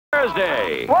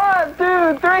Thursday. 1,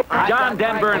 2, 3. John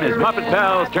Denver and his Muppet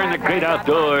pals turn the great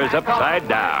outdoors upside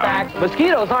down.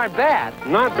 Mosquitoes aren't bad.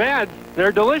 Not bad.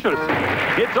 They're delicious.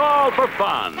 It's all for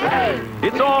fun.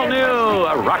 It's all new,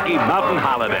 a Rocky Mountain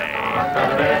holiday.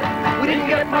 We didn't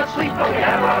get much sleep, but we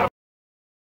had a lot of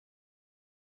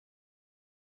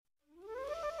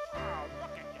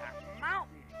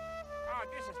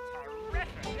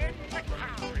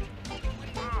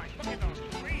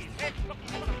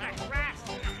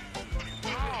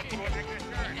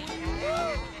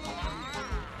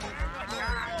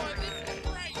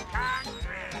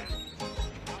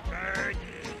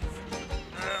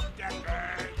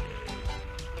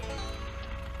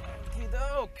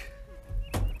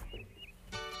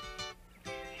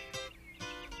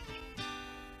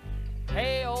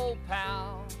Hey, old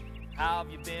pal, how have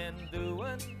you been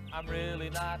doing? I'm really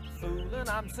not fooling,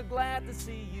 I'm so glad to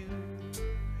see you.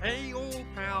 Hey, old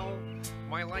pal,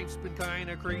 my life's been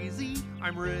kinda crazy.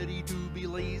 I'm ready to be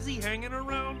lazy, hanging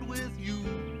around with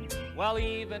you. Well,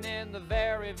 even in the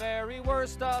very, very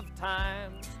worst of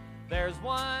times, there's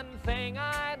one thing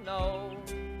I know.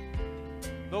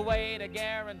 The way to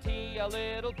guarantee a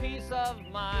little peace of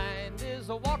mind is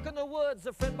a walk in the woods,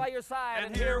 a friend by your side,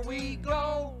 And here we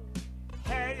go.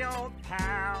 Hey, old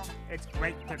pal, it's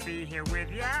great to be here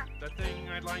with ya. The thing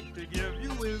I'd like to give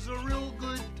you is a real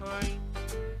good time.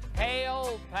 Hey,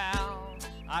 old pal,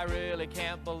 I really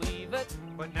can't believe it.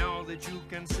 But now that you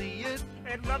can see it,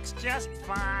 It looks just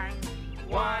fine.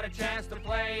 What a chance to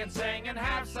play and sing and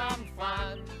have some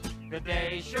fun. The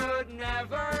day should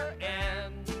never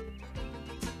end.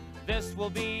 This will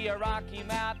be a Rocky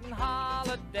Mountain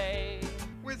holiday,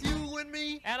 with you and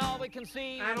me, and all we can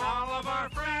see, and all of our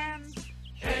friends.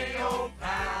 Hey, old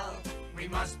pal, we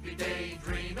must be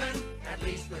daydreaming. At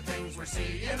least the things we're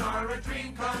seeing are a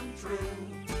dream come true.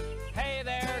 Hey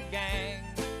there, gang,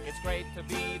 it's great to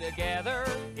be together.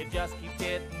 It just keeps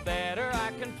getting better,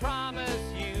 I can promise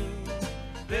you.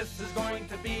 This is going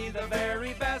to be the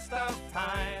very best of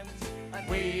times.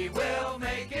 We will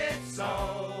make it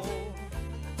so.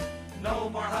 No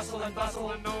more hustle and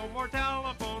bustle, And no more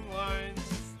telephone lines.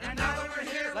 and now that we're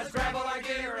here, let's grab all our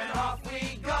gear and off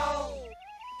we go.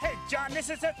 Hey, John,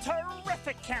 this is a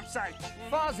terrific campsite.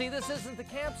 Fozzie, this isn't the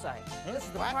campsite. This is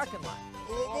the parking lot.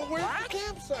 Well, where's the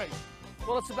campsite?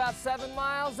 Well, it's about 7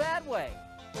 miles that way.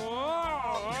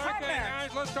 Oh, come okay, on.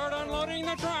 guys, let's start unloading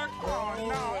the truck. Oh,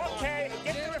 no. Okay,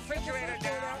 get the refrigerator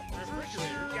down.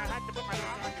 Refrigerator? Yeah, I have to put my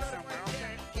refrigerator somewhere,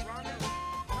 okay?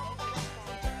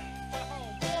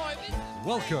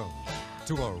 Welcome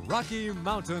to a Rocky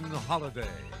Mountain holiday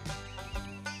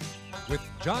with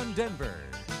John Denver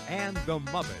and the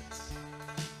Muppets.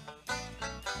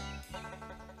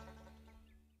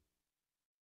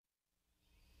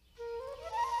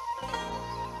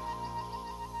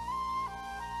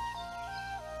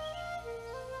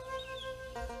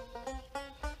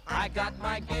 I got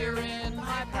my gear in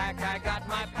my pack, I got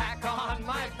my pack on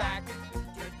my back.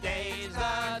 Today's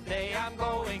the day I'm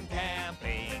going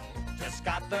camping. Just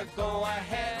got the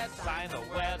go-ahead sign, the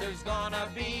weather's gonna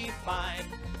be fine.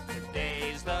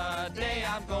 Today's the day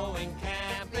I'm going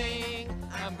camping.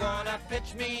 I'm gonna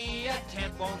pitch me a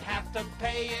tent, won't have to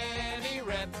pay any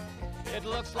rent. It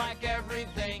looks like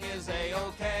everything is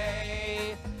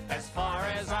a-okay. As far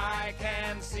as I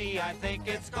can see, I think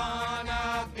it's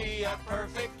gonna be a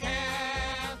perfect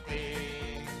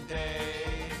camping day.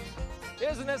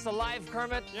 Isn't this a life,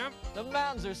 Kermit? Yep. The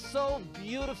mountains are so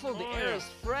beautiful, the Oh, air yeah. is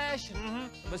fresh.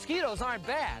 Mosquitoes aren't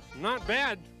bad. Not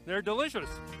bad. They're delicious.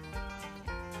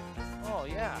 Oh,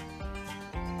 yeah.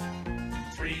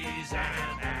 Trees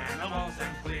and animals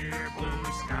and clear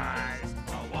blue skies.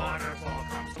 A waterfall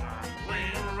comes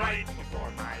tumbling right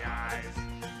before my eyes.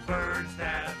 Birds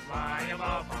that fly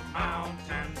above a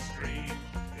mountain stream.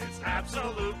 It's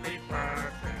absolutely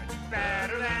perfect,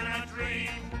 better than a dream.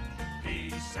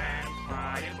 Peace and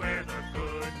quiet where the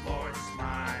good Lord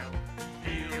smiled.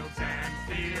 Fields and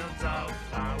fields of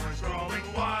flowers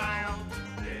growing wild.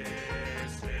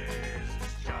 This is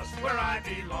just where I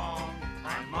belong.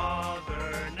 I'm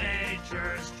Mother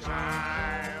Nature's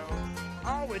child.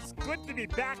 Oh, it's good to be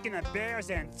back in a bear's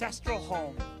ancestral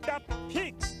home. The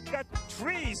peaks, the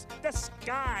trees, the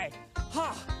sky.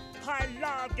 Ha! I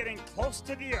love getting close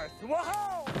to the earth.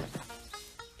 Whoa!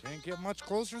 Can't get much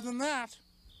closer than that.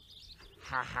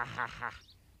 Ha ha ha ha.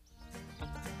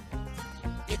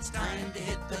 It's time to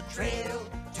hit the trail,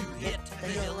 to hit the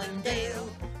hill and dale.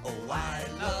 Oh, I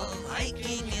love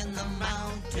hiking in the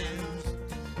mountains.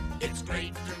 It's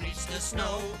great to reach the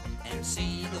snow and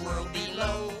see the world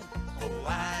below. Oh,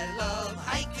 I love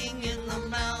hiking in the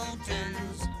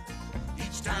mountains.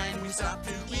 Each time we stop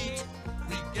to eat,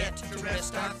 we get to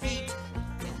rest our feet.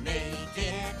 We'll make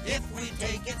it if we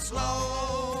take it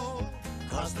slow.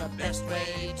 'Cause the best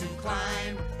way to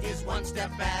climb is one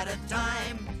step at a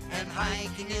time, and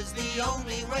hiking is the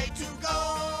only way to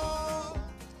go.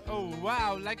 Oh,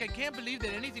 wow, like I can't believe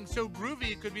that anything so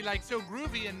groovy could be like so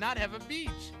groovy and not have a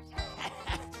beach.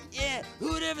 Yeah,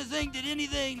 who'd ever think that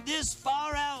anything this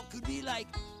far out could be like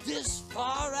this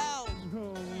far out?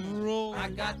 I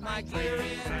got my gear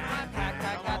in my pack,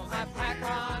 I got my pack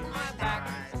on my back.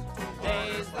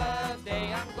 Today's the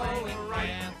day I'm going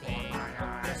camping.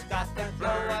 Just got the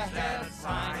go-ahead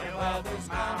sign, the weather's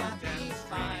gonna be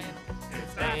fine.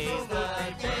 Today's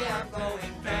the day I'm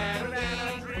going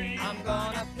camping. I'm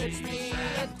gonna pitch me a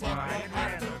tent, won't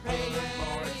have to pay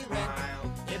any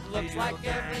rent. It looks like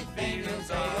everything is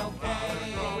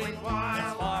a-okay.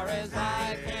 As far as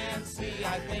I can see,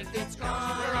 I think it's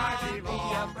gonna be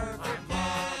a perfect day.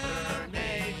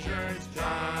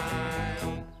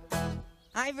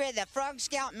 I've read the Frog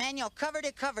Scout manual cover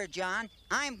to cover, John.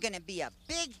 I'm gonna be a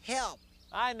big help.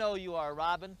 I know you are,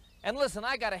 Robin. And listen,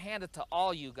 I gotta hand it to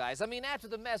all you guys. I mean, after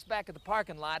the mess back at the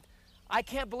parking lot, I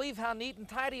can't believe how neat and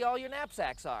tidy all your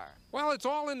knapsacks are. Well, it's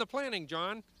all in the planning,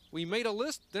 John. We made a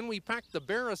list, then we packed the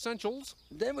bare essentials.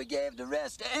 Then we gave the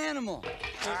rest to Animal.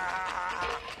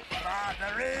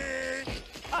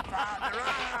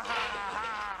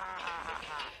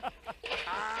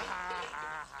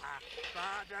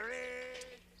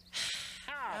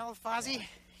 Well, Fozzie,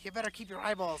 you better keep your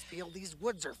eyeballs peeled. These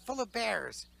woods are full of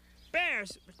bears. Bears?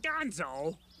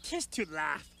 Gonzo, 'tis to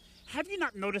laugh. Have you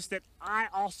not noticed that I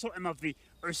also am of the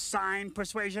Ursine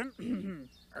persuasion?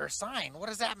 Ursine? What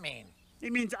does that mean?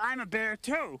 It means I'm a bear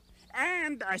too,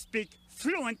 and I speak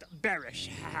fluent bearish.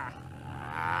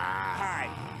 Hi.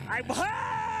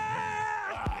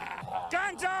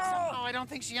 Gonzo! Oh, I don't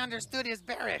think she understood his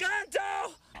bearish.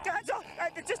 Gonzo!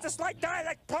 Gonzo! Just a slight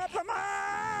dialect problem.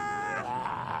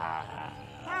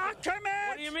 Come in!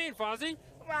 What do you mean, Fozzie?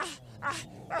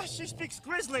 She speaks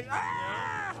grizzly.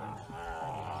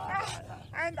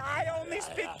 And I only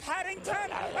speak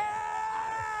Paddington.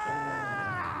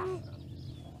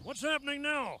 What's happening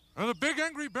now? And the big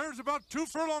angry bear's about 2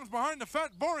 furlongs behind the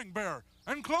fat boring bear.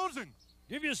 And closing.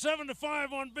 Give you 7 to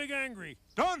 5 on Big Angry.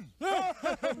 Done.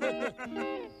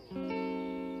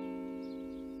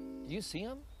 Do you see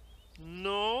him?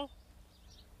 No.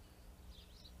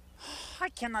 I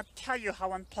cannot tell you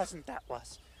how unpleasant that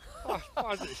was.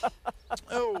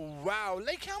 Oh, wow.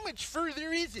 Like, how much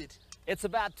further is it? It's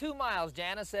about 2 miles,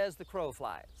 Janice, as the crow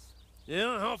flies.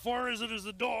 Yeah, how far is it as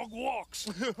the dog walks?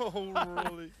 Oh,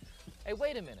 really? Hey,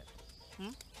 wait a minute.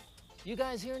 You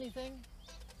guys hear anything?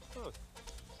 Huh.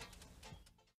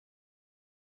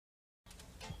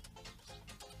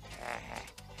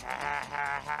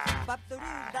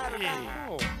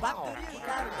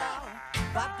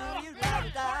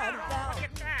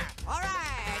 All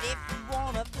right, if you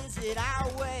want to visit our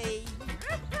way,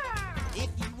 if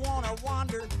you want to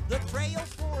wander the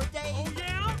trails for a day,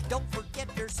 don't forget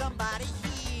there's somebody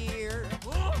here.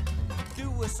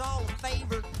 Do us all a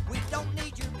favor, we don't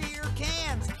need your beer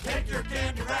cans. Take your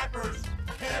candy wrappers,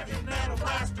 heavy metal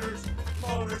blasters,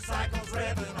 motorcycles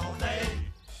revving all day.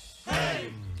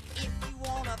 Hey! If you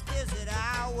want to visit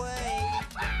our way,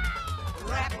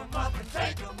 Wrap 'em up and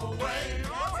take 'em away.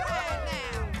 that's right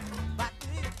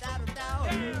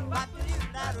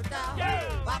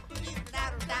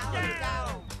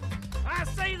now. I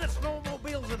say the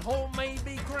snowmobiles at home may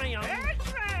be cramped.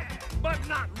 That's right. But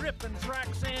not ripping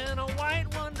tracks in a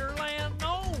white wonderland,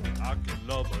 no. I can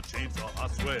love a chainsaw, I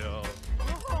swear.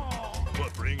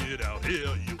 But bring it out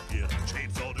here, you get a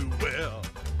chainsaw to wear.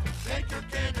 Take your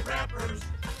candy wrappers,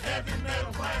 heavy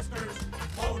metal blasters,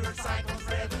 motorcycles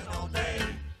revving all day.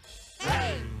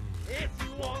 Hey, If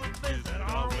you want to visit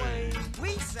our way,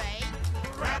 we say,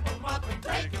 Wrap 'em up and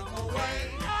take 'em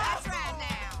away. that's right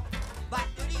now.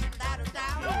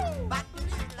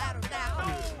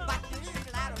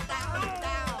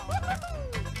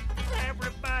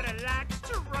 Everybody likes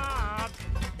to rock.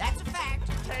 That's a fact.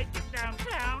 Take it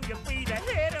downtown, you'll be the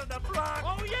head of the block.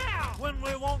 oh yeah. When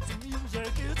we want some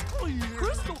music, it's clear.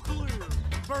 Crystal clear.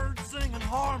 Birds singing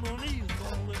harmony is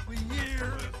all that we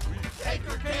hear. Take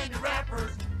your candy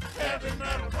wrappers, heavy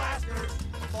metal blasters,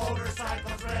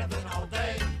 motorcycles revving all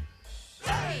day.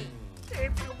 Hey,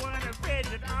 If you want to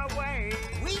visit our way,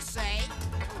 we say,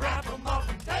 Wrap 'em up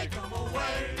and take 'em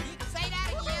away. you can say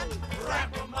that again.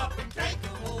 Wrap 'em up and take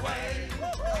 'em away.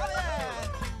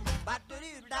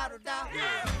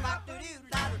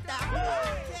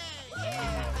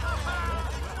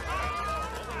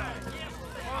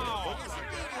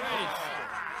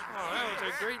 Oh, that was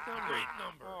a great number.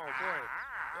 Oh, boy.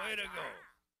 Way to go.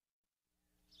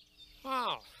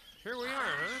 Wow, here we are,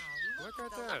 huh? Look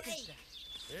at that.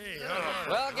 Hey,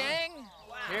 Well, gang,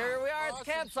 here we are at the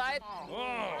campsite.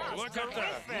 Oh, look at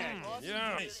that.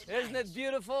 Yeah. Isn't it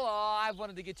beautiful? Oh, I've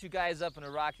wanted to get you guys up in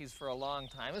the Rockies for a long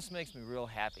time. This makes me real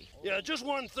happy. Yeah, just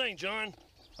one thing, John.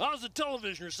 How's the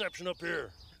television reception up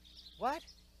here? What?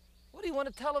 What do you want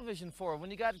a television for when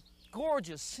you got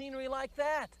gorgeous scenery like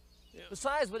that? Yeah.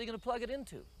 Besides, what are you going to plug it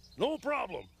into? No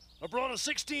problem. I brought a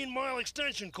 16-mile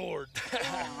extension cord.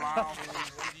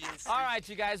 All right,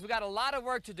 you guys, we got a lot of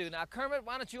work to do. Now, Kermit,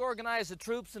 why don't you organize the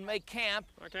troops and make camp?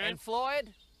 Okay. And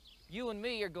Floyd, you and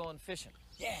me are going fishing.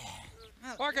 Yeah.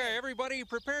 Okay, everybody,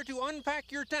 prepare to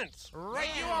unpack your tents. Right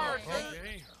you are,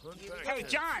 Okay. Hey,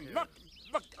 John, look,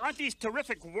 aren't these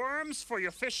terrific worms for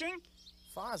your fishing?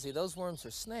 Fozzie, those worms are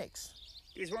snakes.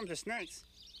 These worms are snakes.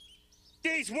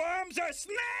 These worms are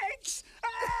snakes!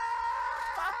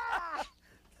 Ah!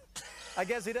 I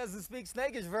guess he doesn't speak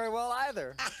Snakish very well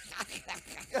either.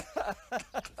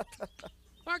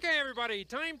 Okay, everybody,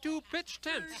 time to pitch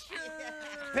tents.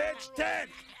 Pitch tent!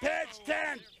 Pitch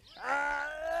tent!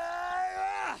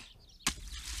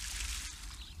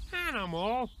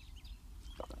 Animal.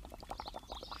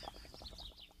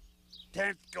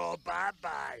 Tent go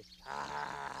bye-bye.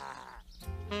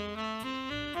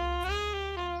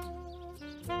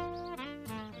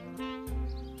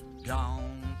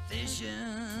 Gone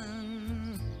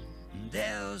fishing,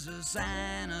 there's a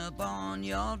sign up on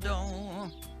your door.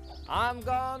 I'm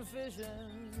gone fishing.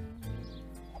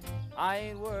 I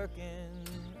ain't working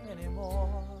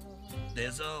anymore.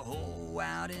 There's a hole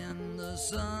out in the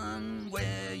sun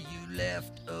where you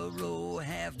left a row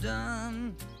half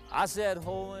done. I said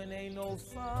hoeing ain't no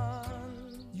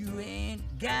fun. You ain't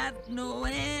got no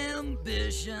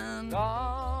ambition.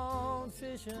 Gone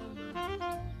fishing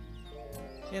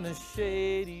in a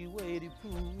shady, wadey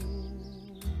pool.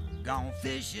 Gone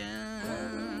fishing,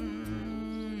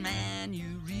 man,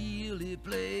 you really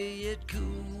play it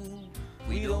cool.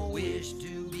 We don't wish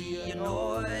to be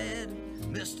annoyed,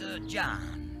 Mr.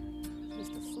 John.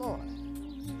 Mr. Floyd.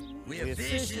 We're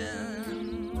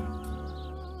fishing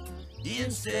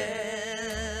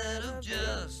instead of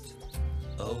just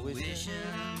a wishing.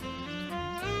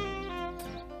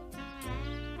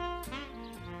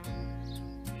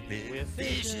 We're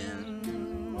fishing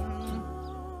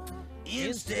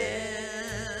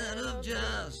instead of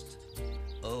just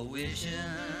a wishing.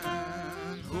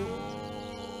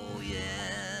 Oh,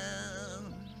 yeah.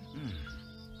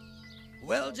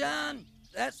 Well, John,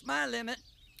 that's my limit.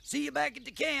 See you back at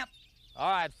the camp.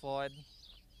 All right, Floyd.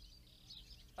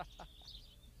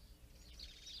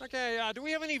 Okay, do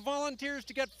we have any volunteers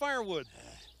to get firewood?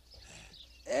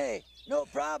 Hey, no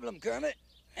problem, Kermit.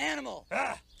 Animal.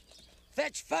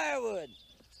 Fetch firewood.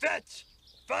 Fetch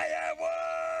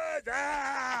firewood!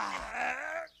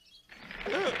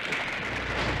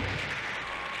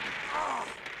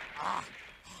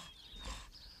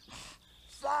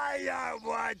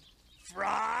 Firewood,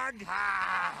 frog!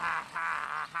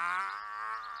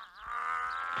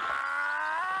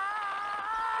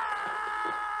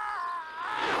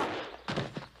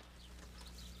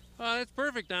 That's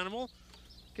perfect, Animal.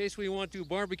 In case we want to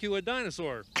barbecue a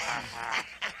dinosaur.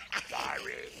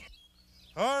 Sorry.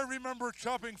 I remember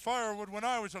chopping firewood when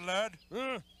I was a lad.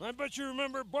 I bet you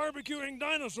remember barbecuing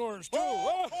dinosaurs, too.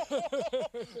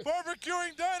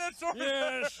 Barbecuing dinosaurs!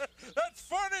 Yes. That's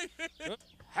funny!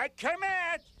 Hey,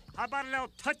 Kermit! How about a little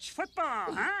touch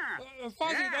football, huh?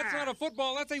 Fozzie, Yeah. that's not a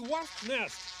football, that's a wasp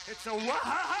nest. It's a what?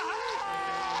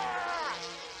 I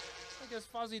guess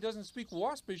Fozzie doesn't speak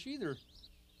waspish either.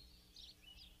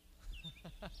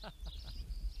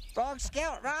 Frog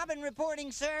Scout Robin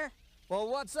reporting, sir. Well,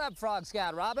 what's up, Frog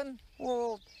Scout Robin?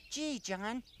 Well, gee,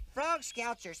 John. Frog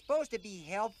Scouts are supposed to be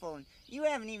helpful, and you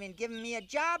haven't even given me a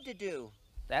job to do.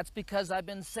 That's because I've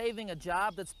been saving a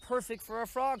job that's perfect for a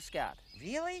Frog Scout.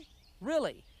 Really?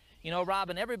 Really. You know,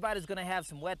 Robin, everybody's going to have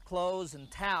some wet clothes and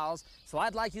towels, so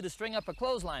I'd like you to string up a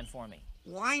clothesline for me.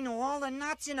 Well, I know all the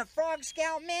nuts in a Frog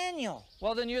Scout manual.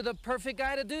 Well, then you're the perfect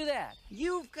guy to do that.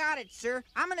 You've got it, sir.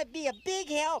 I'm gonna be a big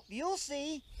help. You'll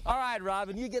see. All right,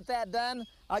 Robin, you get that done.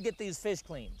 I'll get these fish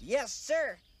cleaned. Yes,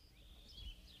 sir.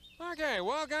 Okay,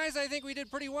 well, guys, I think we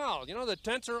did pretty well. You know, the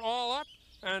tents are all up,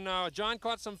 and John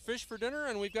caught some fish for dinner,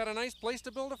 and we've got a nice place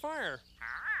to build a fire.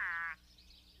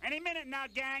 Any minute now,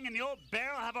 gang, and the old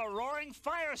bear will have a roaring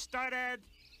fire started.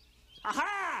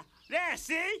 Aha! There,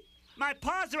 see? My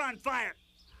paws are on fire.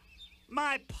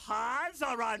 My paws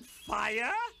are on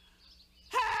fire?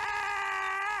 Help!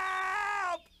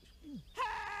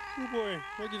 Oh, boy,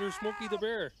 regular Smokey the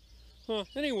Bear.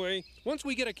 Anyway, once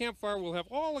we get a campfire, we'll have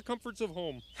all the comforts of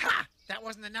home. Ha! That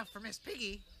wasn't enough for Miss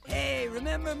Piggy. Hey,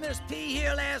 remember Miss P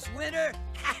here last winter?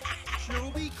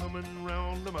 She'll be coming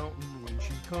round the mountain when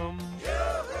she comes.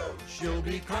 Yoo-hoo! She'll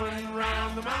be coming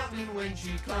round the mountain when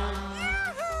she comes.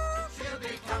 Yoo-hoo! She'll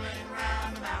be coming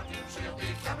round the mountain. She'll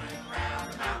be coming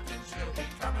round the mountain. She'll be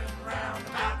coming round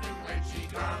the mountain when she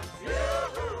comes.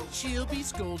 Yoo-hoo! She'll be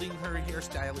scolding her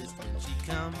hairstylist when she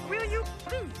comes. Will you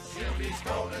please? She'll be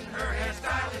scolding her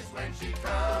hairstylist when she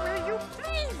comes. Will you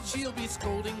please? She'll be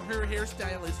scolding her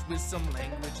hairstylist with some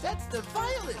language that's the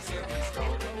vilest. She'll be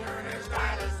scolding her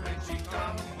hairstylist when she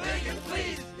comes. Will you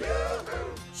please?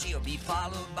 Yoo-hoo! She'll be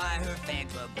followed by her fan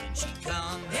club when she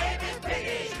comes. Hey, Miss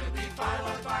Piggy! She'll be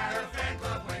followed by her fan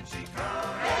club when she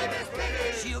comes. Hey, Miss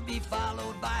Piggy! She'll be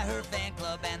followed by her fan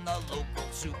club and the local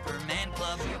Superman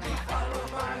club. She'll be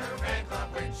followed by her fan club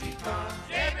when she comes.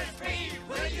 Hey, Miss Piggy!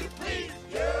 Will you please?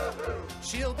 Yoo-hoo!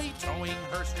 She'll be towing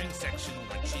her string section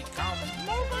when she comes.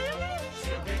 More violin!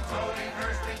 She'll be towing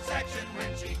her string section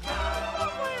when she comes.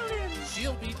 More violin!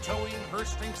 She'll be towing her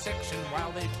string section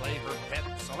while they play her pet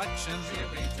selection. She'll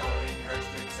be towing her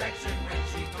string section when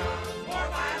she comes. More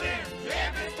violin!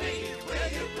 Yeah, Miss Piggy! Will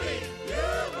you please?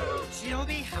 Yoo-hoo! She'll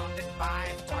be hounded by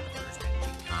photographers when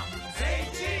she comes. Say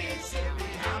cheese! She'll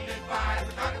be hounded by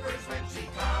photographers when she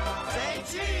comes. Say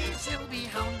cheese! She'll be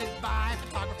hounded by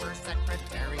photographers,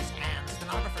 secretaries, and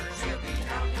stenographers. She'll be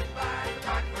hounded by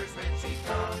photographers when she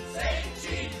comes. Say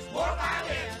cheese! More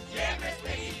violin! Yeah, Miss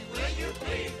Piggy! Will you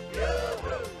please?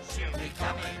 Yoo-hoo! She'll be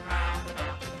coming round the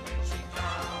mountain when she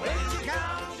comes. When she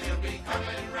comes, she'll be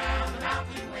coming round the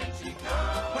mountain when she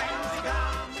comes. When she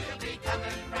comes, she'll be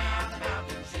coming round the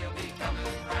mountain. She'll be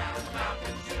coming round the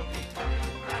mountain. She'll be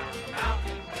coming round the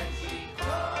mountain when she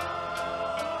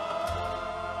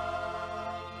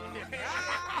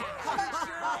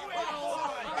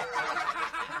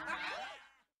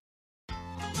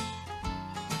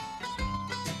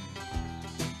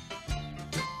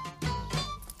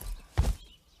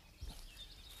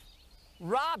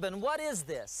Robin, what is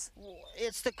this?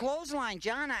 It's the clothesline,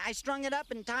 John. I strung it up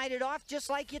and tied it off just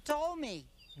like you told me.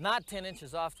 Not 10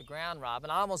 inches off the ground, Robin.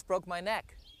 I almost broke my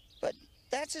neck. But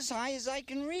that's as high as I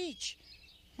can reach.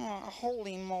 Oh,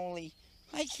 holy moly.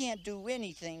 I can't do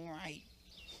anything right.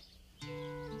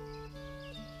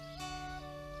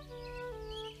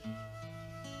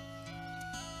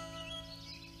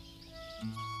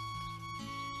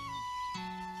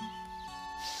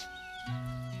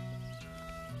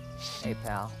 Hey,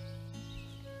 pal.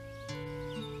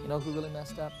 You know who really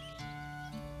messed up?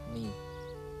 Me.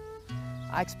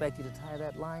 I expect you to tie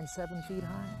that line 7 feet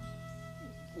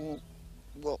high.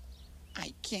 Well,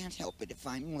 I can't help it if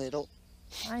I'm little.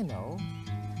 I know.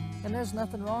 And there's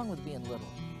nothing wrong with being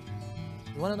little.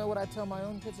 You want to know what I tell my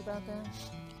own kids about that?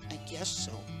 I guess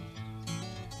so.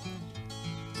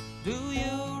 Do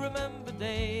you remember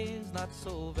days not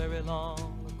so very long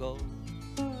ago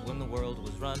when the world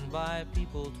was run by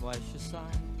people twice your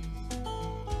size?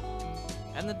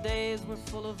 And the days were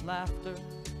full of laughter,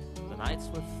 the nights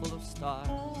were full of stars,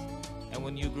 and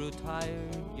when you grew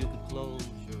tired, you could close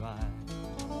your eyes.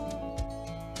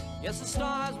 Yes, the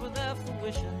stars were there for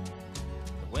wishing,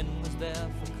 the wind was there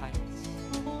for kites,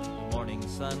 the morning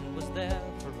sun was there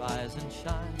for rise and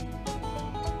shine.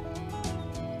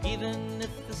 Even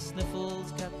if the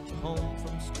sniffles kept you home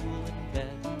from school in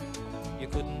bed, you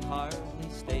couldn't hardly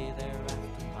stay there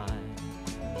after 9.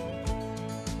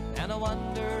 And I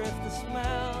wonder if the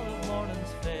smell of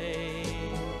mornings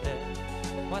faded.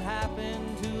 What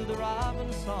happened to the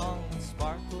robin song that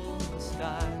sparkled in the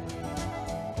sky?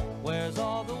 Where's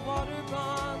all the water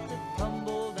gone that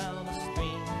tumbled down the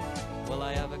stream? Will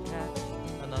I ever catch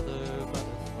another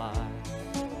butterfly?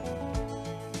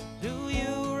 Do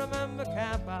you remember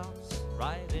campouts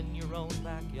right in your own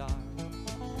backyard,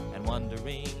 and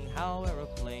wondering how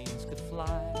aeroplanes could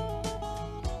fly,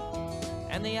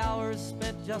 and the hours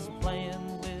spent just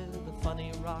playing with a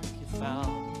funny rock you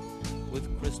found,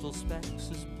 with crystal specks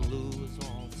as blue as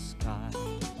all the sky?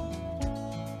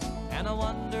 And I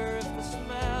wonder if the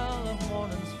smell of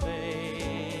mornings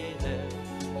faded.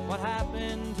 What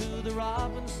happened to the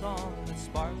robin song that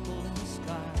sparkled in the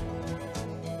sky?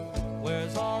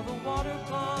 Where's all the water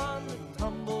gone that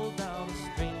tumbled down the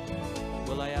stream?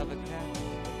 Will I ever catch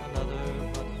another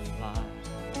butterfly?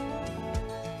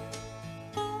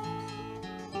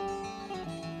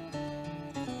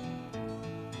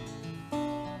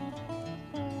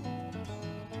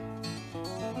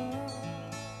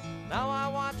 Now I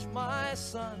watch my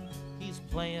son, he's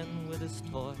playing with his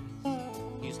toys.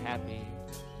 He's happy,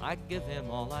 I give him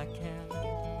all I can.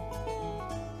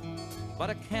 But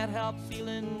I can't help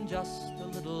feeling just a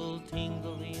little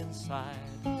tingly inside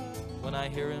when I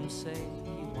hear him say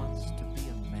he wants to be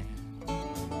a man.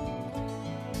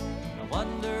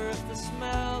 wonder if the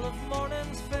smell of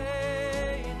morning's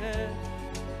faded.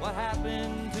 What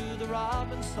happened to the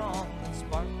robin song that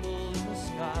sparkled in the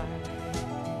sky?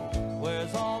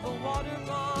 Where's all the water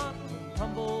gone that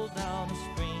tumbled down the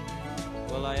stream?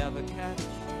 Will I ever catch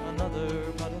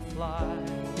another butterfly?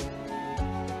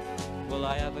 Will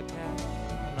I ever catch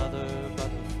another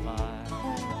butterfly?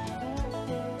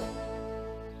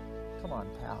 Come on,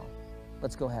 pal.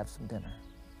 Let's go have some dinner.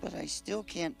 But I still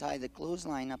can't tie the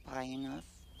clothesline up high enough.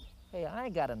 Hey, I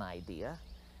got an idea.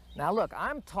 Now look,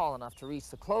 I'm tall enough to reach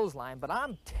the clothesline, but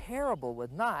I'm terrible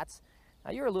with knots.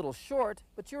 Now you're a little short,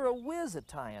 but you're a whiz at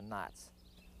tying knots.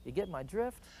 You get my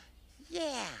drift?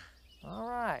 Yeah. All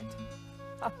right.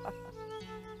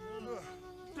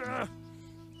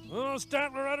 Oh,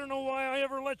 Statler, I don't know why I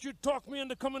ever let you talk me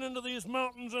into coming into these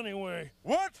mountains anyway.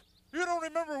 What? You don't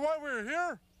remember why we were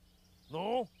here?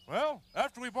 No? Well,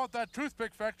 after we bought that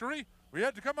toothpick factory, we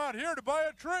had to come out here to buy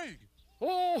a tree.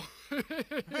 Oh!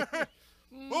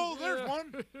 Oh, there's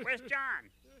one. Where's John?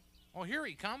 Oh, here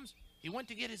he comes. He went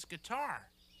to get his guitar.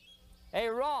 Hey,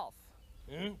 Rolf.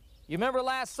 Hmm? You remember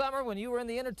last summer when you were in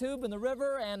the inner tube in the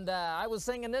river and I was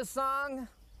singing this song?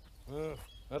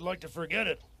 I'd like to forget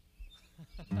it.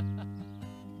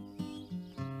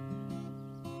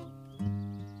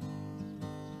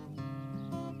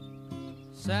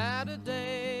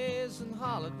 Saturdays and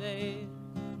holidays,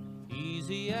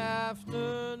 easy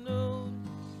afternoons,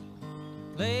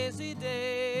 lazy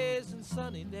days and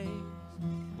sunny days,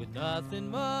 with nothing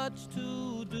much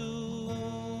to do.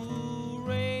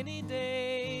 Rainy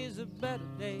days are better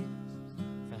days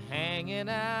for hanging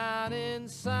out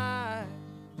inside.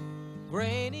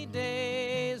 Rainy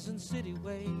days and city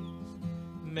ways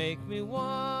make me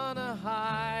wanna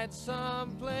hide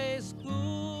someplace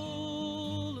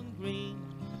cool and green,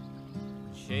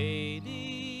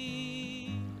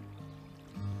 shady.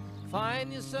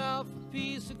 Find yourself a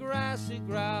piece of grassy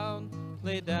ground,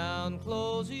 lay down,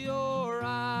 close your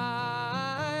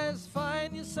eyes.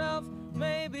 Find yourself,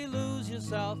 maybe lose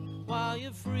yourself, while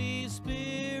your free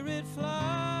spirit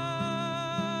flies.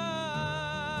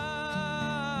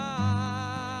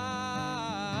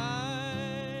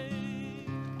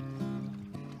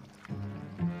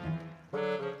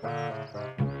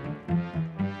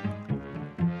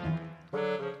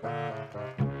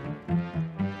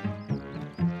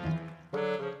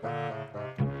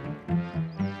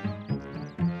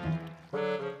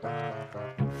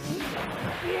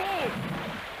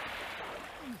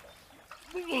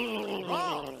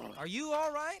 Are you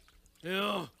all right?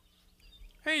 Yeah.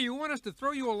 Hey, you want us to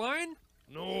throw you a line?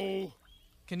 No.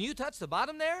 Can you touch the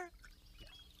bottom there?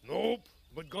 Nope.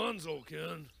 But Gonzo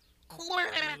can.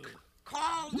 Quick!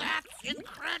 Call that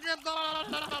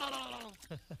incredible!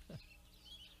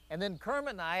 And then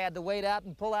Kermit and I had to wait out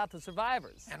and pull out the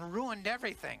survivors. And ruined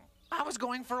everything. I was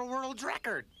going for a world's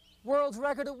record. World's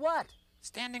record at what?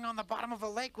 Standing on the bottom of a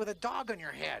lake with a dog on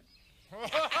your head.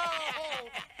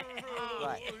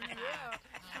 Right.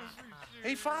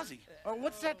 Hey, Fozzie,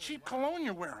 what's that cheap cologne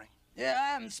you're wearing? Yeah, I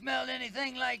haven't smelled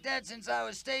anything like that since I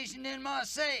was stationed in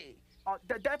Marseille.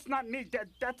 That's not me.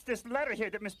 That's this letter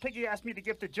here that Miss Piggy asked me to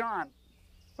give to John.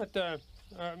 What,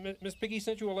 Miss Piggy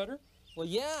sent you a letter? Well,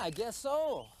 yeah, I guess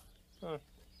so.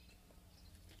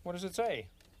 What does it say?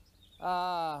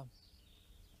 Golly,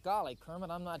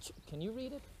 Kermit, I'm not sure. Can you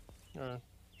read it?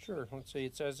 Sure. Let's see.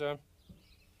 It says,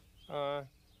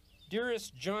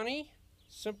 Dearest Johnny,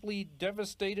 simply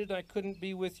devastated I couldn't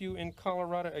be with you in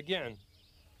Colorado again.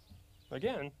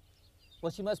 Again?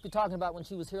 Well, she must be talking about when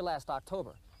she was here last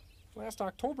October. Last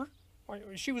October? Why,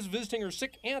 she was visiting her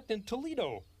sick aunt in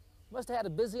Toledo. Must have had a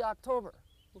busy October.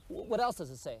 What else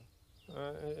does it say?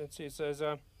 Let's see. It says,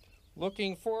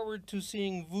 looking forward to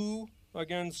seeing Voo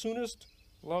again soonest.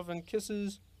 Love and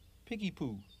kisses, Piggy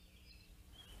Poo.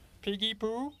 Piggy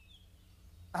Poo?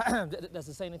 Does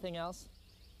it say anything else?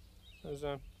 It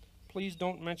says, please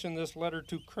don't mention this letter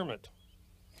to Kermit.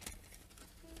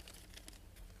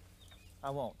 I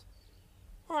won't.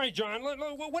 All right, John,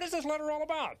 what is this letter all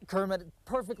about? Kermit,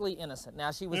 perfectly innocent.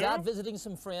 Now, she was out visiting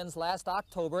some friends last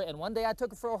October, and one day I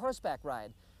took her for a horseback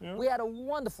ride. Yeah. We had a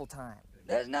wonderful time.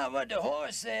 That's not what the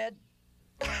horse said.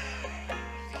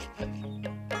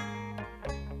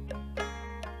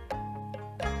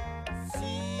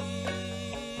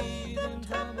 See them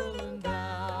tumbling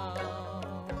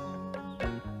down,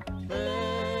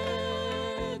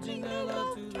 pledging their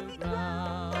love to the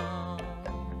ground.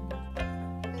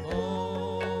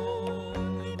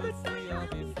 Only but free I'll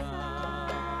be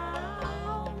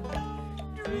found,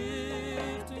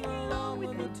 drifting along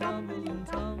with the tumbling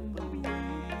tumbleweed.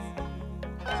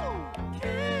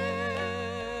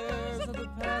 Cares of the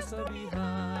past I'll be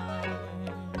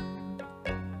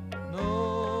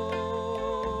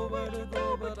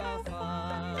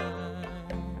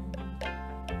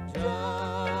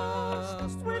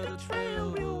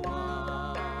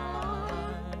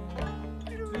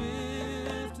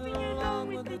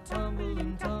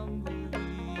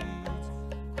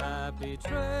Happy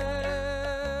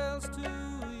trails to you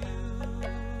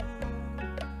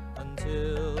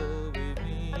until we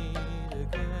meet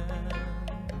again.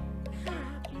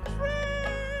 Happy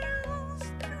trails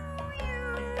to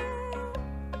you.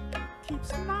 Keep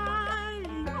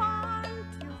smiling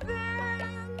until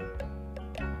then.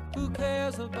 Who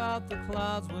cares about the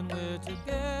clouds when we're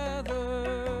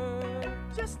together?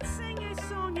 Just sing a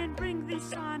song and bring the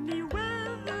sunny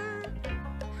weather.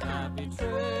 Happy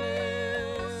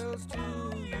trails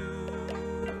to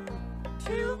you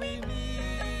till we meet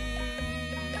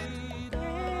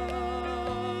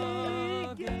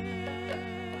again.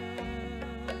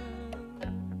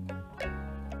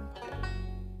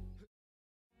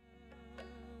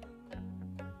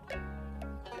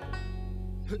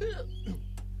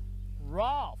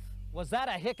 Rolf, was that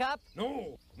a hiccup?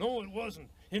 No, it wasn't.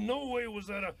 In no way was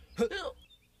that a...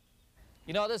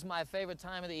 You know, this is my favorite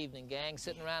time of the evening, gang,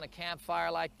 sitting around a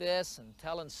campfire like this and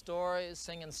telling stories,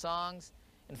 singing songs.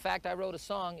 In fact, I wrote a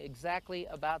song exactly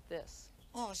about this.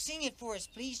 Oh, sing it for us,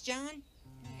 please, John.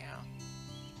 Yeah.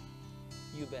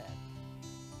 You bet.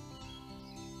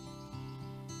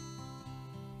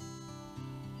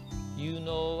 You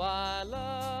know I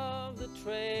love the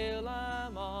trail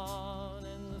I'm on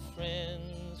and the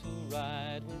friends who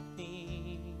ride with me.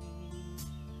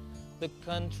 The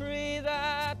country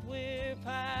that we're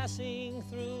passing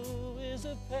through is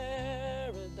a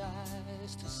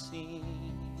paradise to see.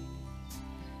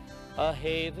 A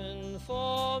haven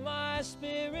for my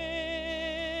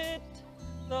spirit,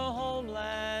 the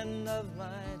homeland of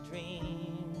my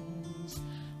dreams.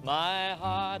 My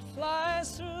heart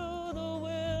flies through the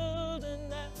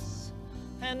wilderness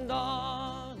and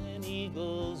on an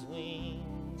eagle's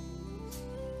wings.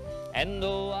 And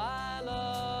oh, I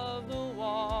love the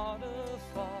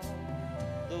waterfall,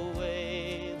 the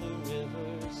way the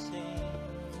river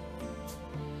sings.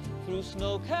 Through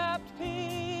snow-capped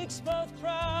peaks, both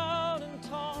proud and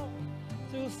tall,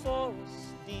 through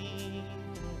forests deep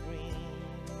and green.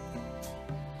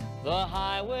 The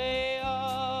highway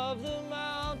of the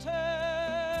mountains,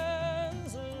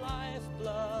 the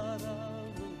lifeblood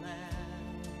of the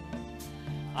land.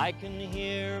 I can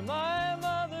hear my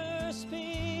mother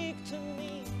speak to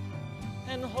me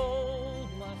and hold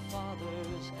my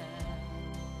father's hand.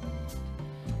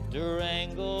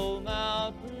 Durango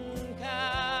Mountain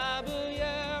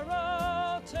Caballero,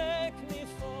 take me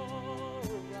for a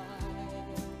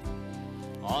ride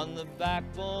on the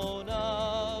backbone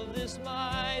of this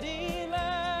mighty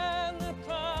land, the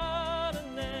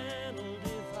Continental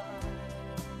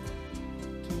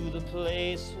Divide, to the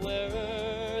place where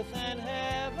earth and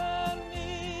heaven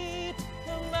meet,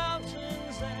 the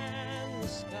mountains and the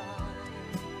sky,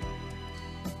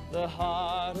 the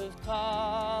heart of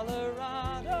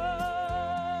Colorado,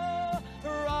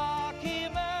 Rocky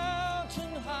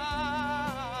Mountain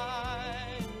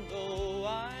High. And oh,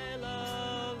 I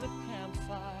love the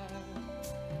campfire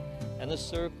and the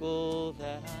circle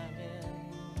that I'm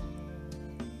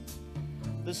in.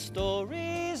 The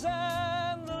stories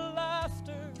and the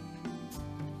laughter,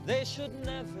 they should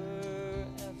never,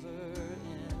 ever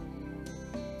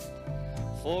end.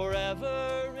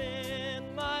 Forever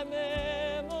in my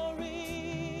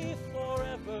memory,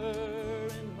 forever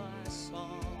in my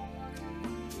song.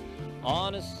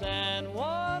 On a San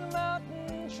Juan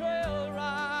mountain trail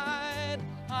ride,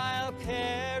 I'll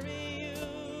carry you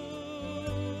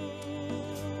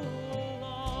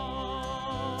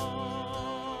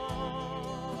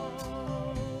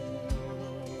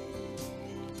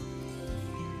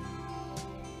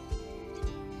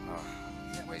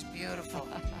That was beautiful.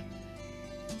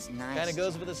 It's nice. Kind of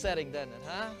goes with the setting, doesn't it,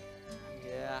 huh?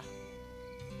 Yeah.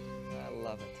 I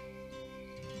love it.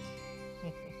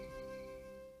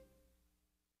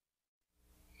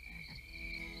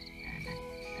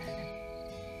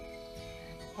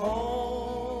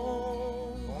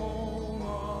 Home, home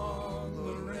on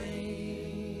the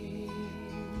range,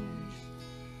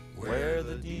 where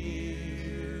the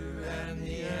deer and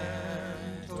the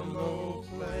antelope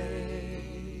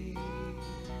play,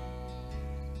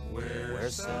 where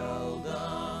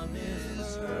seldom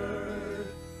is heard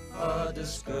a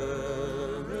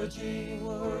discouraging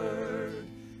word,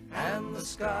 and the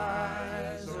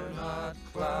skies are not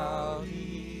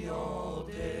cloudy all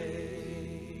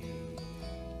day.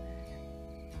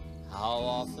 How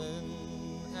often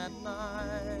at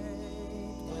night,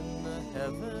 when the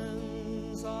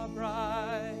heavens are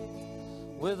bright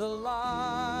with the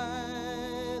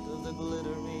light of the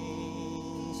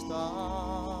glittering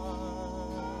stars,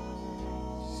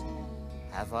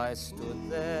 have I stood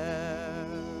there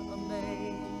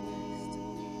amazed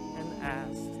and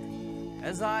asked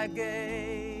as I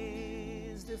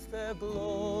gazed if their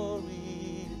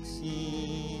glory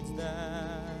exceeds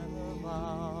that of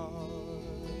ours.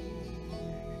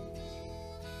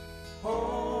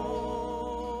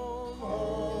 Home,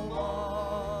 home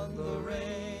on the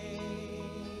range,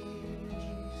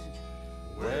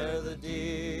 where the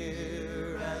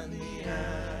deer and the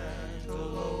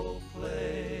antelope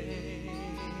play,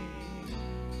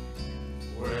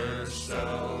 where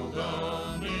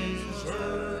seldom is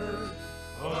heard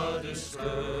a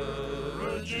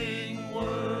discouraging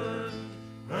word,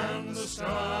 and the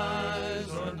skies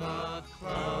are not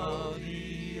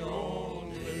cloudy all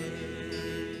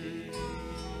day.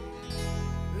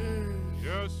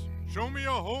 Yes, show me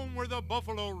a home where the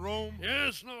buffalo roam.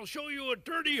 Yes, and I'll show you a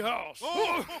dirty house.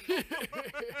 Oh.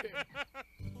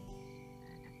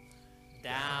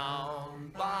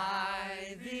 Down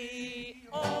by the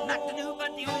old Not the new,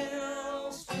 but the mill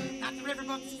old. stream, Not the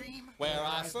riverboat stream. where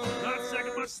I first Not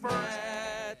second, but first.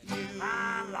 met you.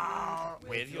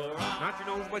 With your eyes, Not your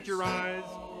nose, but your eyes.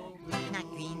 Not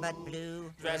green, but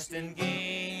blue. dressed in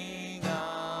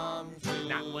gingham too.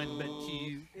 Not one but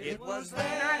two. It was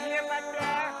there, Not here, but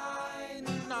there.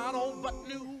 Not old but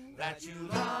new. that you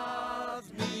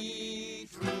loved me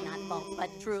true. Not false,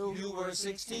 but true. You were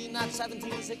 16, not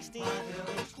 17, 16.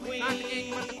 Queen, Not the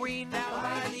king, but the queen. down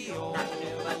by the old Not the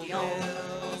new, but the old.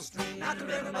 mill stream. Not the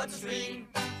river, but the stream.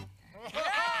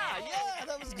 Yeah,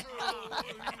 that was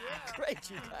great,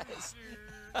 you guys.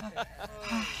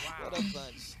 What a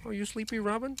bunch. Oh, you sleepy,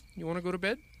 Robin? You want to go to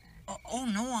bed? Oh,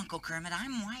 no, Uncle Kermit.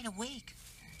 I'm wide awake.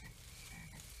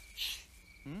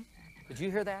 Did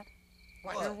you hear that?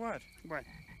 What? What? What?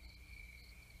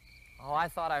 Oh, I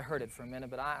thought I heard it for a minute,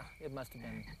 but it must have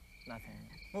been nothing.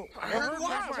 Heard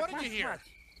what? What did you hear?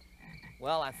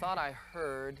 Well, I thought I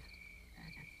heard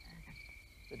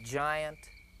the giant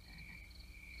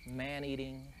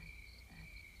man-eating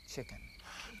chicken.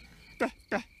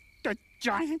 The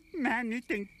giant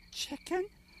man-eating chicken?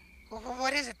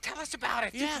 What is it? Tell us about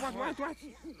it. Yeah. What?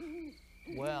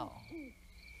 Well,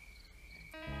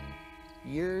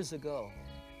 years ago,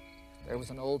 there was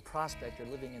an old prospector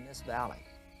living in this valley.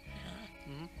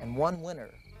 And one winter,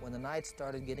 when the nights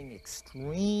started getting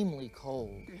extremely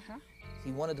cold,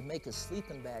 he wanted to make his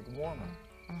sleeping bag warmer.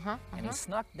 And he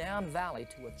snuck down valley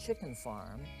to a chicken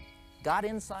farm, got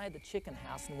inside the chicken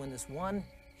house, and when this one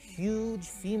huge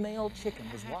female chicken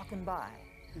was walking by,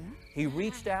 he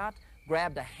reached out,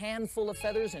 grabbed a handful of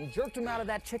feathers and jerked them out of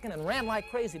that chicken and ran like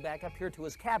crazy back up here to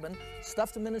his cabin,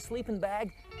 stuffed them in his sleeping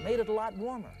bag, made it a lot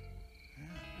warmer.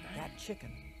 That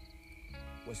chicken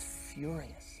was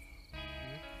furious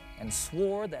and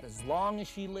swore that as long as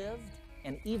she lived,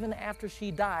 and even after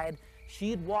she died,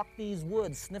 she'd walk these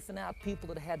woods sniffing out people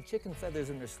that had chicken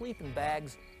feathers in their sleeping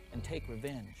bags and take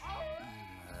revenge.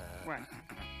 What?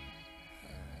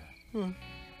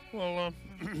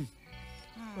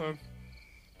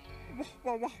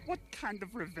 What kind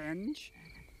of revenge?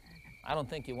 I don't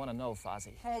think you want to know,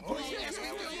 Fozzie. Oh, please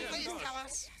tell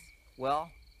us. Well,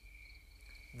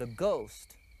 the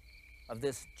ghost of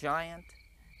this giant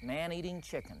man-eating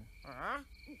chicken,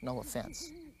 no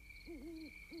offense,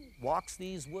 walks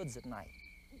these woods at night.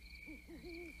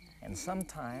 And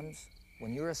sometimes,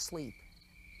 when you're asleep,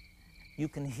 you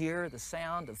can hear the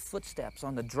sound of footsteps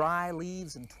on the dry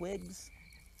leaves and twigs.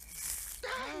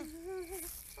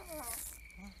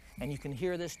 And you can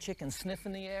hear this chicken sniff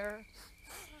in the air.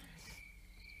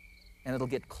 And it'll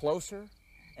get closer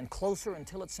and closer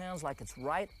until it sounds like it's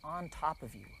right on top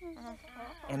of you.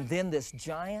 And then this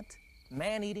giant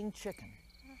man-eating chicken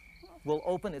will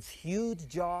open its huge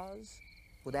jaws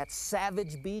with that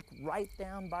savage beak right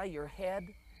down by your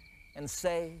head and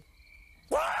say,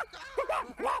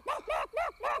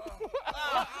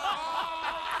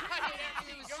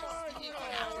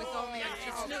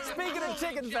 Speaking of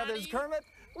chicken feathers, Kermit,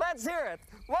 let's hear it.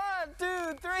 1,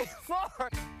 2, 3, 4.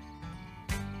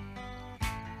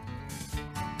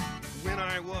 When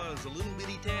I was a little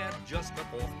bitty tad, just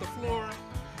up off the floor,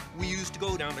 we used to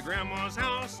go down to Grandma's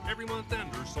house every month and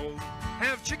or so.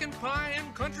 Have chicken pie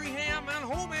and country ham and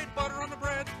homemade butter on the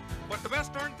bread. But the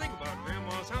best darn thing about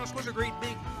Grandma's house was a great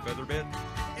big feather bed.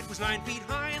 It was 9 feet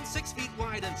high and 6 feet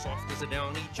wide and soft as a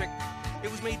downy chick. It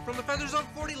was made from the feathers of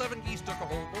 40-11 geese, took a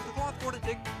whole bolt of cloth for to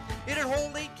tick. It had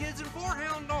hold 8 kids and 4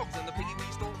 hound dogs and the piggy we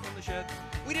stole from the shed.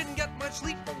 We didn't get much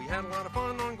sleep, but we had a lot of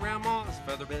fun on Grandma's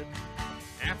feather bed.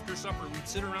 After supper, we'd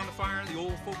sit around the fire, the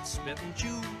old folks spit and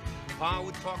chew. Pa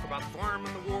would talk about the farm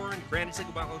and the war, and Granny'd sing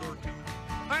about it or two.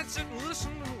 I'd sit and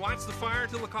listen and watch the fire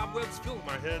till the cobwebs filled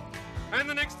my head. And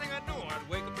the next thing I'd know, I'd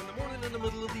wake up in the morning in the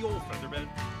middle of the old feather bed.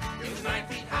 It was 9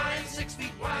 feet high and 6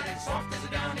 feet wide and soft as a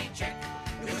downy chick.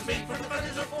 It was made from the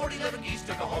feathers of 40-11 geese,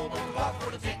 took a whole bolt of cloth for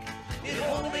the tick. It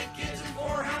had old 8 kids and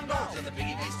 4 hound dogs and the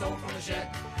piggy they stole from the shed.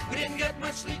 We didn't get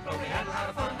much sleep, but we had a lot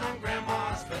of fun on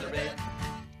Grandma's feather bed.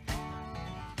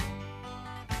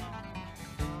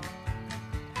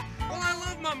 Well, I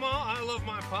love my ma, I love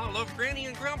my pa, I love Granny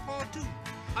and Grandpa too.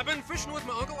 I've been fishing with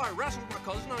my uncle, I wrestled with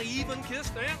my cousin, I even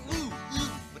kissed Aunt Lou.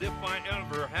 But if I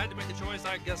ever had to make a choice,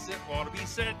 I guess it ought to be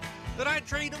said that I'd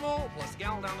trade them all, plus a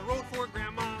gal down the road for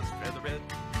Grandma's feather bed.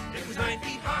 It was 9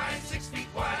 feet high, 6 feet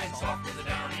wide, and soft as a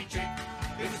downy chick.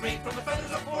 It was made from the feathers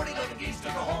of 40 living geese,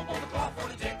 took a home on the cloth for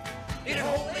the tick. It had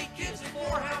old 8 kids and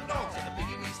 4 hound dogs, and the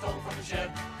piggy we stole from the shed.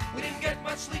 We didn't get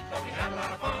much sleep, but we had a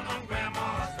lot of fun on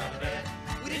Grandma's feather bed.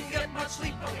 We didn't get much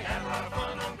sleep, but we had a lot of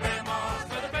fun on Grandma's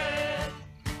feather bed.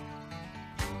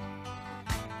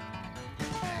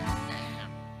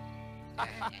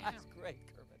 That's great,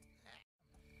 Kermit.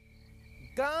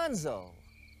 Gonzo,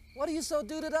 what are you so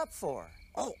duded up for?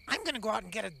 Oh, I'm gonna go out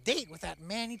and get a date with that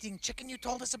man-eating chicken you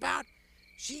told us about.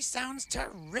 She sounds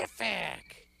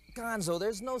terrific. Gonzo,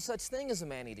 there's no such thing as a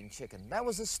man-eating chicken. That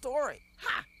was a story.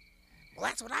 Ha! Well,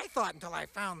 that's what I thought until I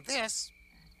found this.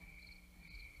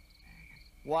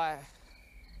 Why,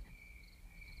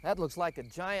 that looks like a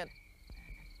giant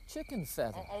chicken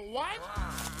feather. What?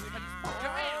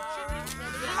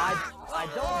 I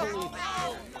don't believe it.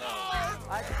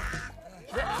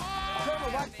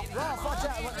 Kermit, what? Ralph, watch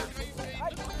out.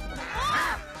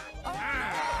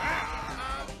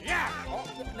 Yeah. Oh,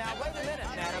 now, wait a minute,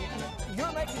 madam.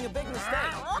 You're making a big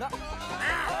mistake. No.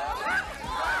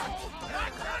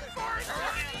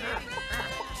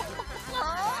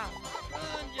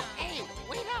 Hey,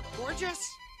 wait up, gorgeous.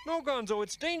 No, Gonzo,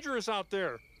 it's dangerous out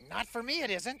there. Not for me, it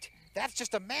isn't. That's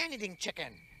just a man-eating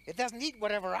chicken. It doesn't eat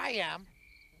whatever I am.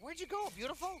 Where'd you go,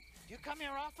 beautiful? Do you come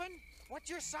here often? What's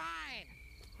your sign?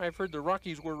 I've heard the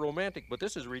Rockies were romantic, but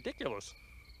this is ridiculous.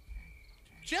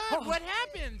 John, what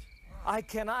happened? I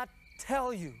cannot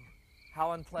tell you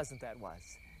how unpleasant that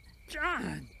was.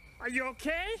 John, are you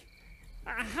okay?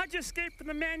 How'd you escape from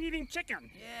the man-eating chicken?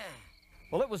 Yeah.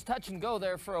 Well, it was touch and go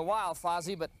there for a while,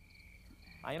 Fozzie, but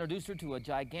I introduced her to a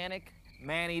gigantic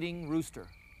man-eating rooster.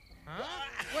 Huh?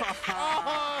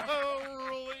 Oh,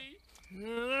 really?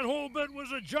 That whole bit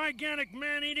was a gigantic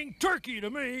man-eating turkey to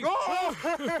me.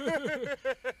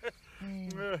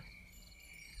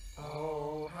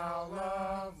 Oh, how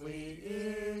lovely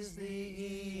is the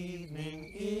evening,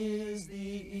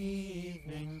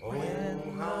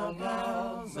 when how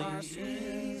lovely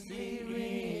is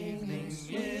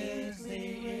the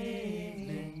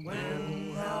evening,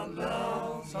 when how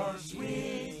loves are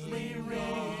sweetly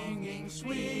ringing,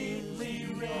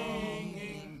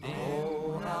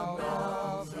 oh, how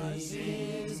lovely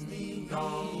is the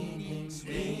evening,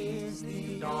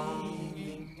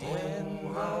 when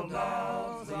how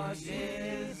loves are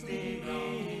sweetly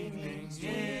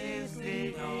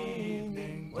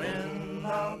ringing, when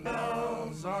how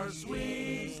bells are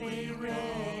sweetly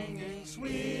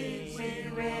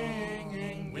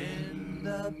ringing, when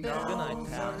the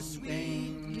bells are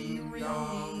sweetly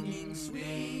ringing,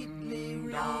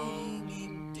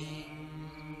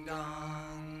 ding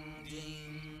dong,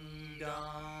 ding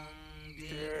dong,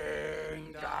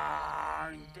 ding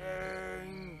dong,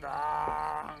 ding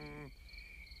dong.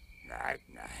 Night,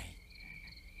 night.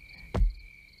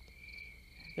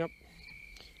 Yep.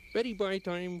 Betty Bye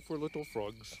time for little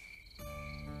frogs.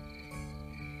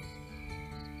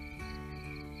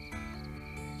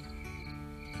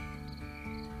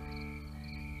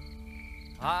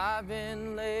 I've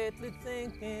been lately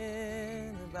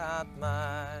thinking about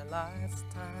my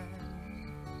lifetime,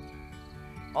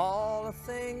 all the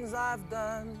things I've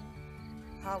done,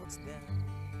 how it's been.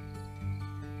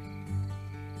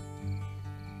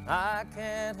 I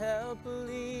can't help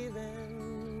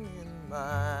believing in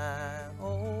my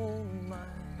own mind.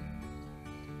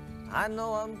 I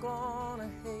know I'm gonna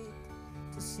hate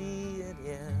to see it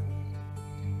end.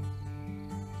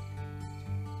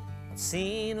 I've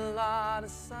seen a lot of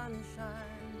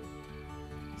sunshine,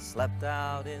 slept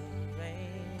out in the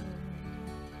rain,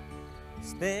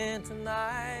 spent a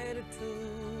night or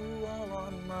two all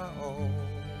on my own.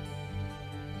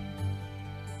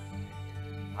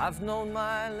 I've known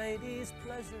my lady's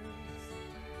pleasures,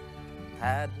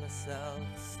 had myself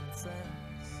some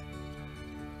friends,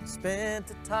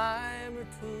 spent a time or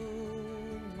two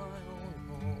in my own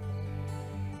home.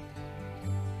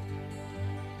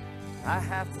 I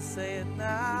have to say it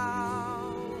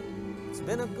now, it's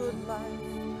been a good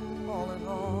life, all in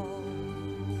all.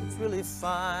 It's really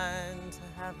fine to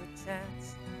have the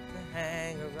chance to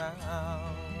hang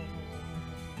around.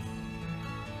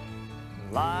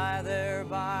 Lie there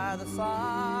by the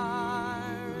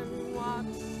fire and watch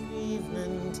the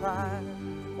evening tide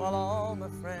while all my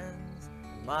friends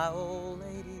and my old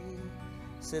lady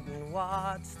sit and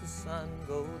watch the sun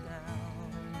go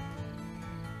down,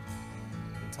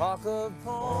 and talk of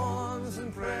poems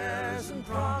and prayers and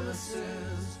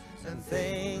promises and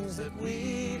things that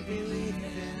we believe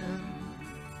in.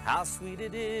 How sweet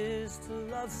it is to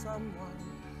love someone,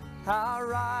 how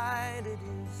right it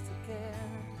is to care,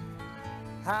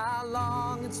 how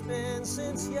long it's been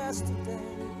since yesterday.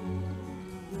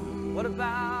 What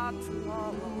about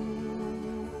tomorrow?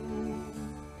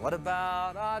 What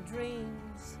about our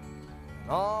dreams and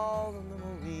all the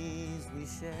memories we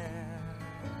share?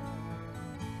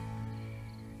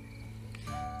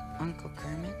 Uncle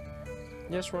Kermit?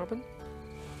 Yes, Robin?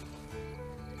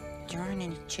 There aren't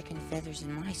any chicken feathers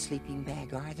in my sleeping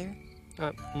bag, are there?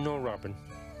 No, Robin.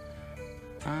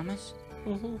 Promise?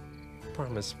 Mm-hmm.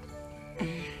 Promise.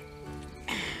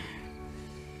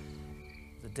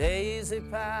 The days they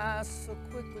pass so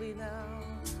quickly now,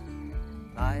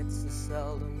 nights are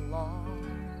seldom long.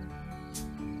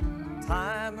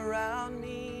 Time around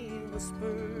me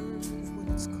whispers when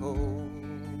it's cold.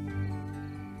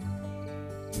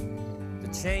 The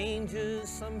changes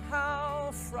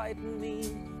somehow frighten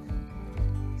me,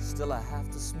 still I have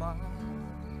to smile.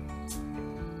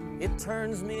 It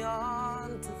turns me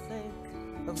on to think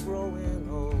of growing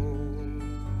old.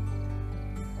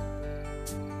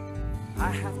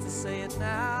 I have to say it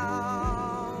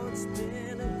now, it's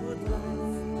been a good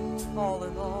life, all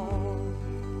in all.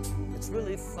 It's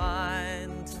really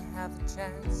fine to have a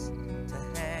chance to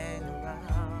hang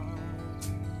around.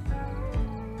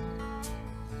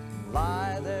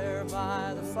 Lie there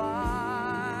by the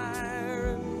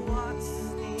fire and watch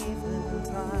the evening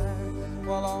tide,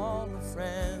 while all my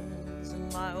friends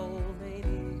and my old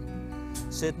lady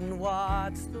sit and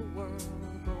watch the world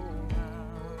go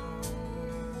round,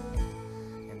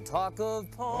 and talk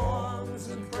of poems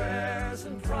and prayers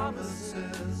and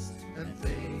promises and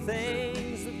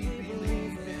things that we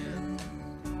believe in.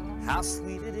 How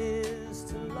sweet it is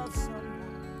to love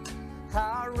someone,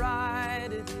 how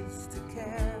right it is to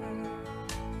care,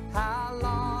 how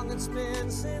long it's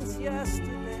been since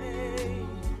yesterday.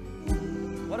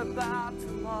 What about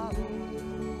tomorrow?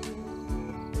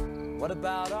 What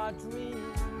about our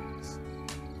dreams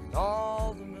and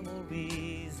all the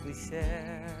memories we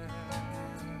share?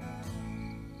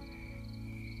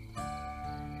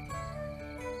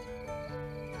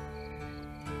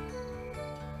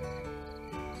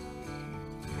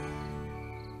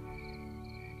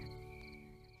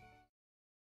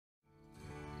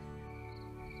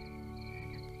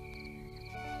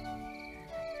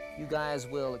 You guys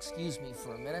will excuse me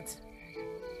for a minute.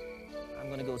 I'm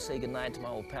gonna go say goodnight to my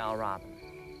old pal, Robin.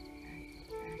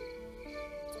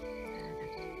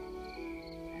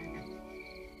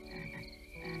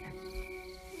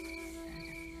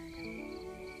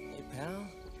 Hey, pal,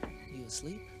 you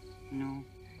asleep? No.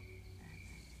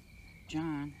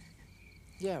 John?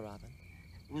 Yeah, Robin.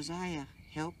 Was I a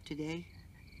help today?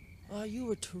 Oh, you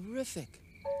were terrific.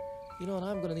 You know, and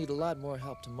I'm gonna need a lot more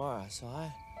help tomorrow, so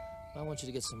I want you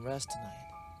to get some rest tonight.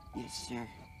 Yes, sir.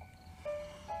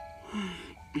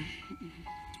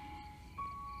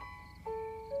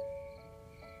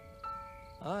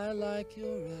 I like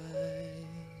your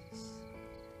eyes,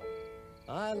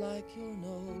 I like your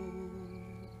nose,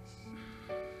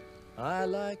 I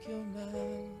like your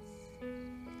mouth,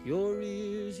 your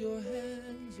ears, your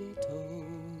hands, your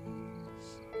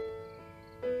toes.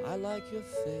 I like your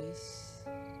face,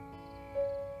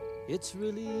 it's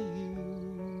really you.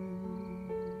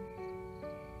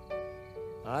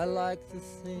 I like the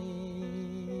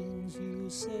things you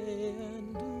say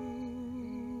and do.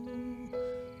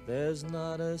 There's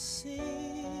not a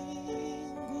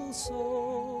single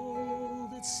soul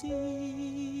that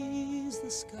sees the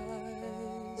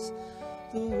skies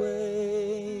the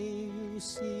way you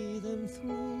see them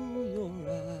through your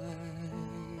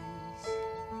eyes.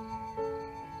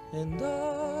 And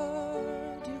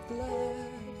aren't you glad?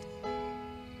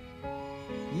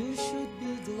 You should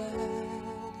be glad.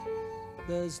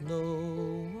 There's no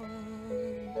one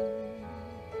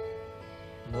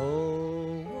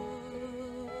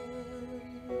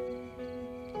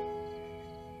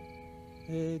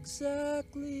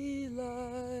exactly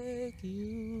like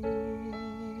you.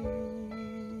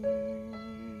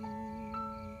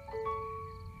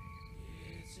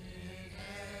 It's in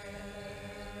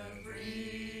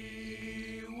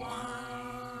every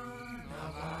one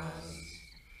of us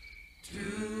to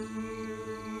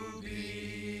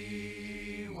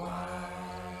be wise.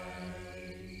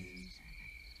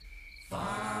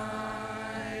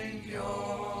 Find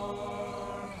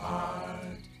your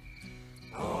heart,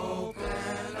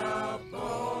 open up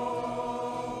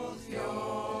both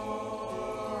your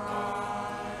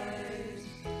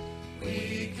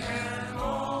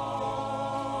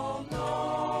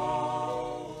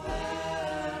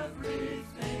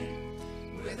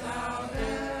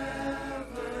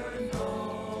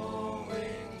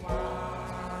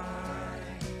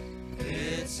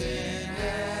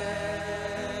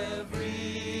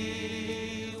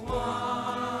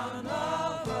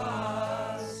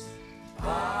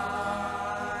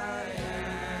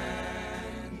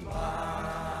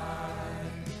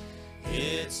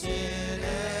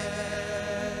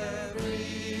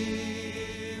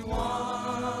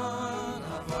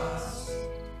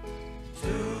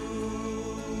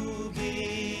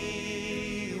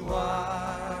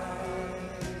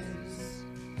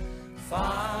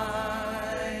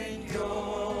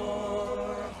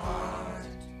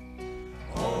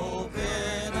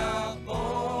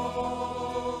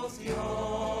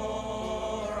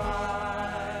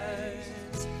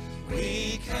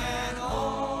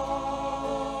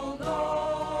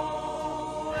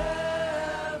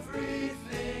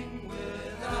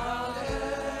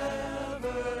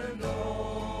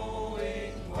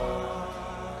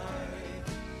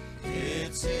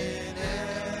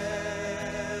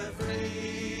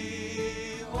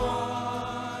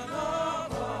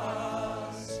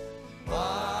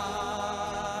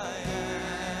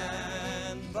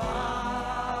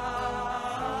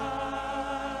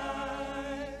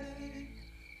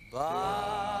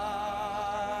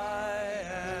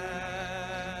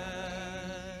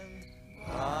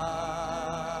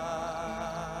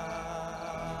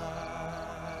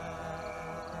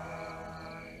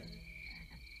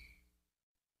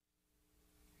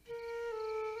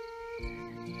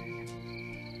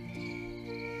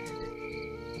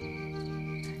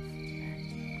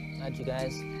night, you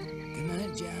guys. Good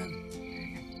night, John.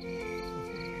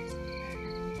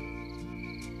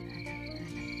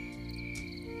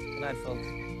 Good night, folks.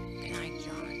 Good night,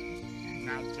 John. Good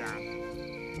night, John.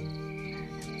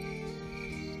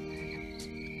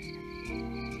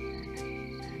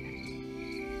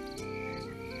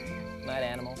 Good night,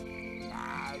 animal. You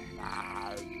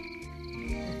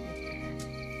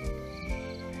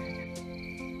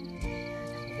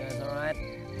guys all right?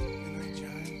 Good night,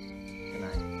 John. Good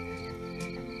night.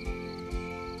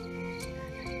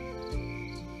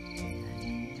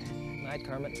 Good night,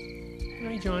 Kermit. Good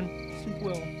night, John. Sleep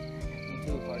well. You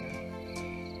too, partner.